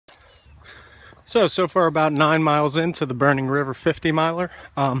So far about 9 miles into the Burning River 50 miler.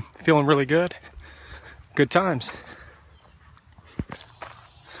 Feeling really good. Good times.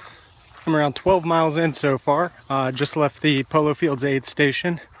 I'm around 12 miles in so far. Just left the Polo Fields aid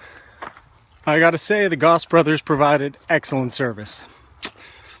station. I gotta say, the Goss brothers provided excellent service.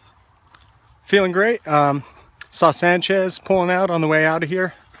 Feeling great. Saw Sanchez pulling out on the way out of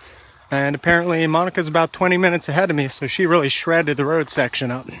here. And apparently Monica's about 20 minutes ahead of me, so she really shredded the road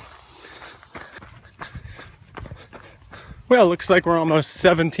section up. Well, looks like we're almost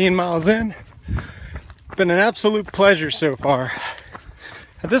 17 miles in. Been an absolute pleasure so far.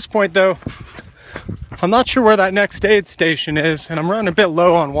 At this point though, I'm not sure where that next aid station is, and I'm running a bit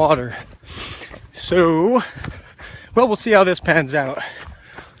low on water. So, well, we'll see how this pans out.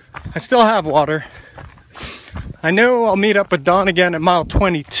 I still have water. I know I'll meet up with Don again at mile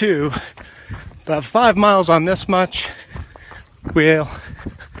 22, but 5 miles on this much. Well,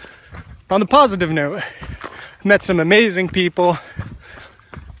 on the positive note, met some amazing people.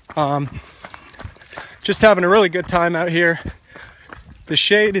 Just having a really good time out here. The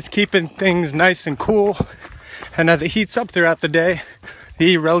shade is keeping things nice and cool, and as it heats up throughout the day,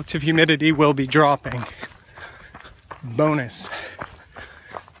 the relative humidity will be dropping. Bonus.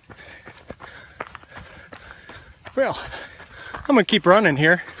 Well, I'm gonna keep running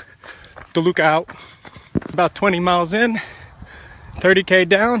here. DeLuca out. About 20 miles in, 30K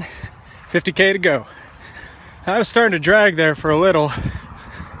down, 50K to go. I was starting to drag there for a little.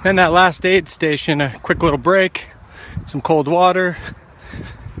 Then that last aid station, a quick little break, some cold water,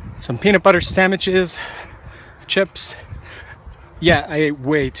 some peanut butter sandwiches, chips. Yeah, I ate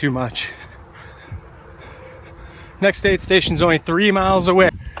way too much. Next aid station's only 3 miles away.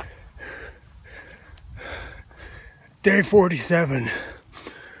 Day 47.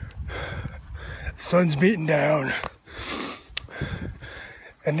 Sun's beating down.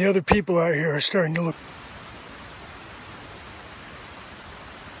 And the other people out here are starting to look.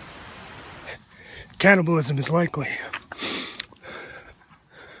 Cannibalism is likely.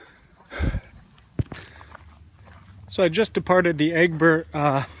 So I just departed the Egbert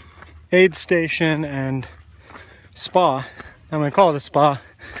aid station and spa. I'm gonna call it a spa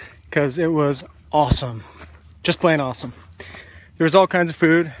because it was awesome. Just plain awesome. There was all kinds of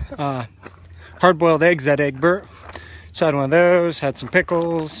food. Hard-boiled eggs at Egbert. So I had one of those, had some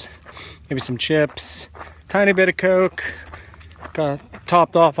pickles, maybe some chips, tiny bit of Coke. Got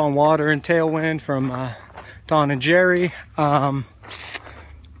topped off on water and Tailwind from Don and Jerry. Forgot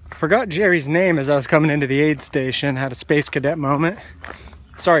Jerry's name as I was coming into the aid station. Had a space cadet moment.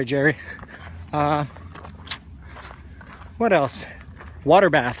 Sorry, Jerry. What else? Water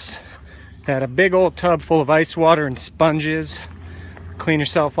baths. They had a big old tub full of ice water and sponges. Clean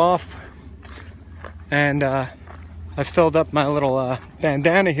yourself off. And I filled up my little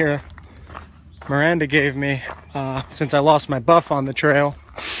bandana here Miranda gave me since I lost my buff on the trail.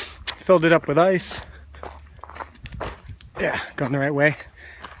 Filled it up with ice. Yeah, going the right way.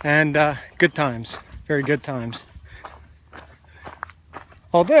 And good times, very good times.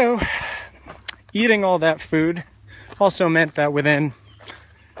 Although, eating all that food also meant that within,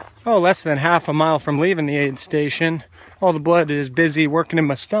 less than half a mile from leaving the aid station, all the blood is busy working in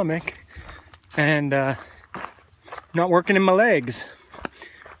my stomach and not working in my legs.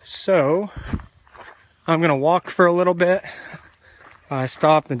 So, I'm gonna walk for a little bit. I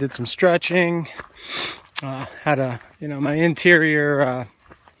stopped and did some stretching. Had my interior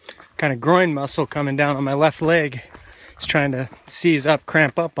kind of groin muscle coming down on my left leg. It's trying to seize up,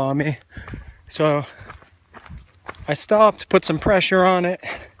 cramp up on me. So I stopped, put some pressure on it,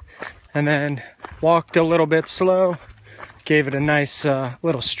 and then walked a little bit slow. Gave it a nice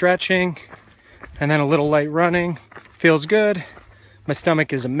little stretching, and then a little light running. Feels good. My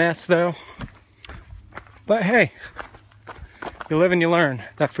stomach is a mess though. But hey, you live and you learn.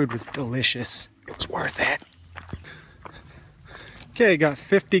 That food was delicious. It was worth it. Okay, got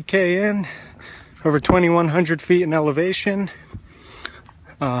 50K in, over 2,100 feet in elevation.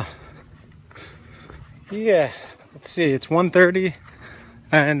 Yeah, let's see, it's 1:30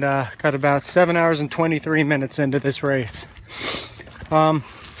 and got about 7 hours and 23 minutes into this race.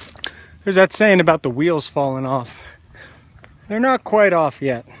 There's that saying about the wheels falling off. They're not quite off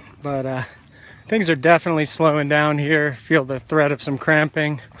yet, but things are definitely slowing down here. Feel the threat of some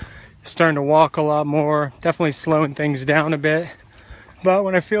cramping. Starting to walk a lot more. Definitely slowing things down a bit. But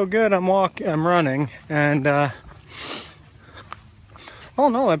when I feel good, I'm running, and all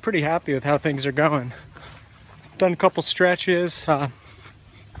in all, I'm pretty happy with how things are going. Done a couple stretches.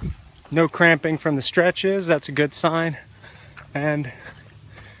 No cramping from the stretches. That's a good sign. And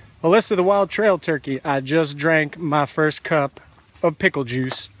Alyssa the Wild Trail Turkey. I just drank my first cup of pickle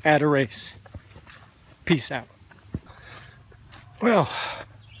juice at a race. Peace out. Well,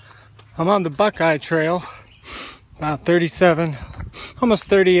 I'm on the Buckeye Trail, about 37, almost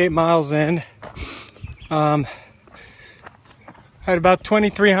 38 miles in. I had about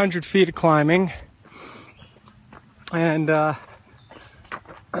 2,300 feet of climbing, and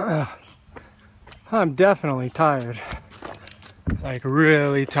I'm definitely tired, like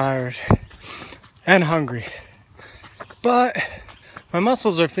really tired and hungry, but my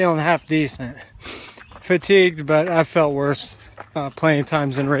muscles are feeling half decent. Fatigued, but I felt worse plenty of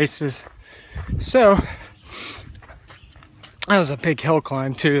times in races. So that was a big hill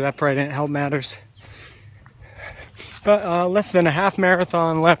climb too. That probably didn't help matters. But less than a half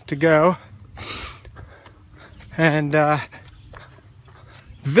marathon left to go, and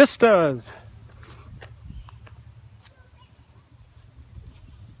vistas.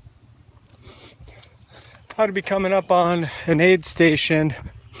 How to be coming up on an aid station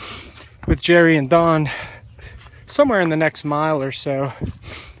with Jerry and Don somewhere in the next mile or so.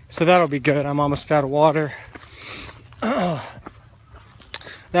 So that'll be good. I'm almost out of water. That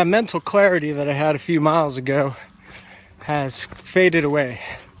mental clarity that I had a few miles ago has faded away.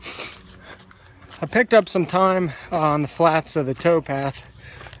 I picked up some time on the flats of the towpath.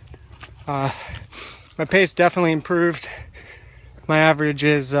 My pace definitely improved. My average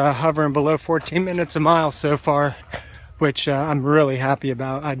is hovering below 14 minutes a mile so far, which I'm really happy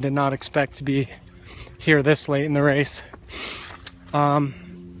about. I did not expect to be here this late in the race.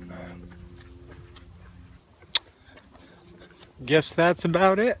 Guess that's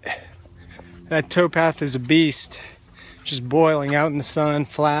about it. That towpath is a beast. Just boiling out in the sun,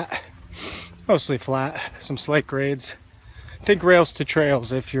 flat. Mostly flat, some slight grades. Think rails to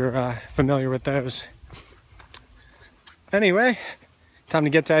trails if you're familiar with those. Anyway, time to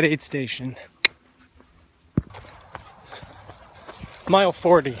get to that aid station. Mile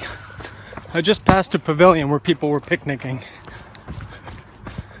 40. I just passed a pavilion where people were picnicking.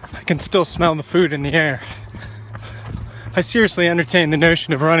 I can still smell the food in the air. I seriously entertained the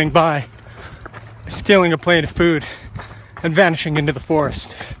notion of running by, stealing a plate of food, and vanishing into the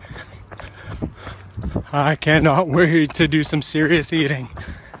forest. I cannot wait to do some serious eating.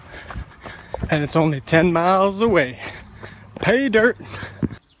 And it's only 10 miles away. Pay dirt.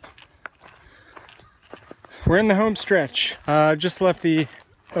 We're in the home stretch. Just left the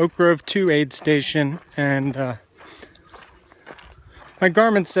Oak Grove 2 aid station, and my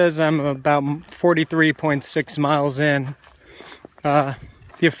Garmin says I'm about 43.6 miles in. The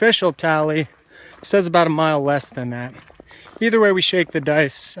official tally says about a mile less than that. Either way we shake the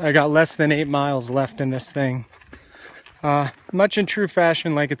dice, I got less than 8 miles left in this thing. Much in true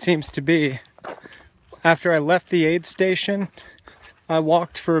fashion, like it seems to be. After I left the aid station, I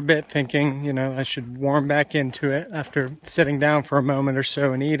walked for a bit thinking, you know, I should warm back into it after sitting down for a moment or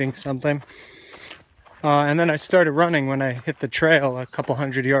so and eating something. And then I started running when I hit the trail a couple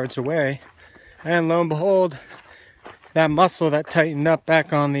hundred yards away. And lo and behold, that muscle that tightened up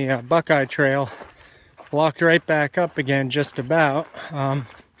back on the Buckeye Trail locked right back up again, just about. I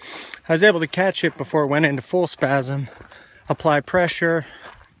was able to catch it before it went into full spasm, apply pressure,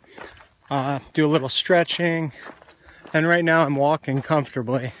 do a little stretching, and right now I'm walking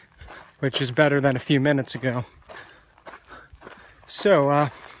comfortably, which is better than a few minutes ago. So,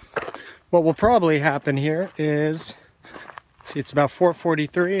 what will probably happen here is, let's see, it's about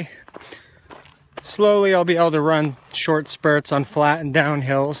 4:43. Slowly I'll be able to run short spurts on flat and down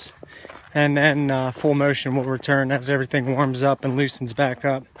hills, and then full motion will return as everything warms up and loosens back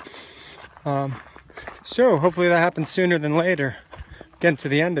up. So hopefully that happens sooner than later. Getting to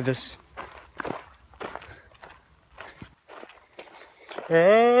the end of this.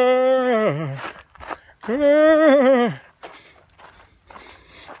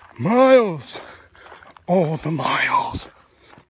 Miles, all the miles.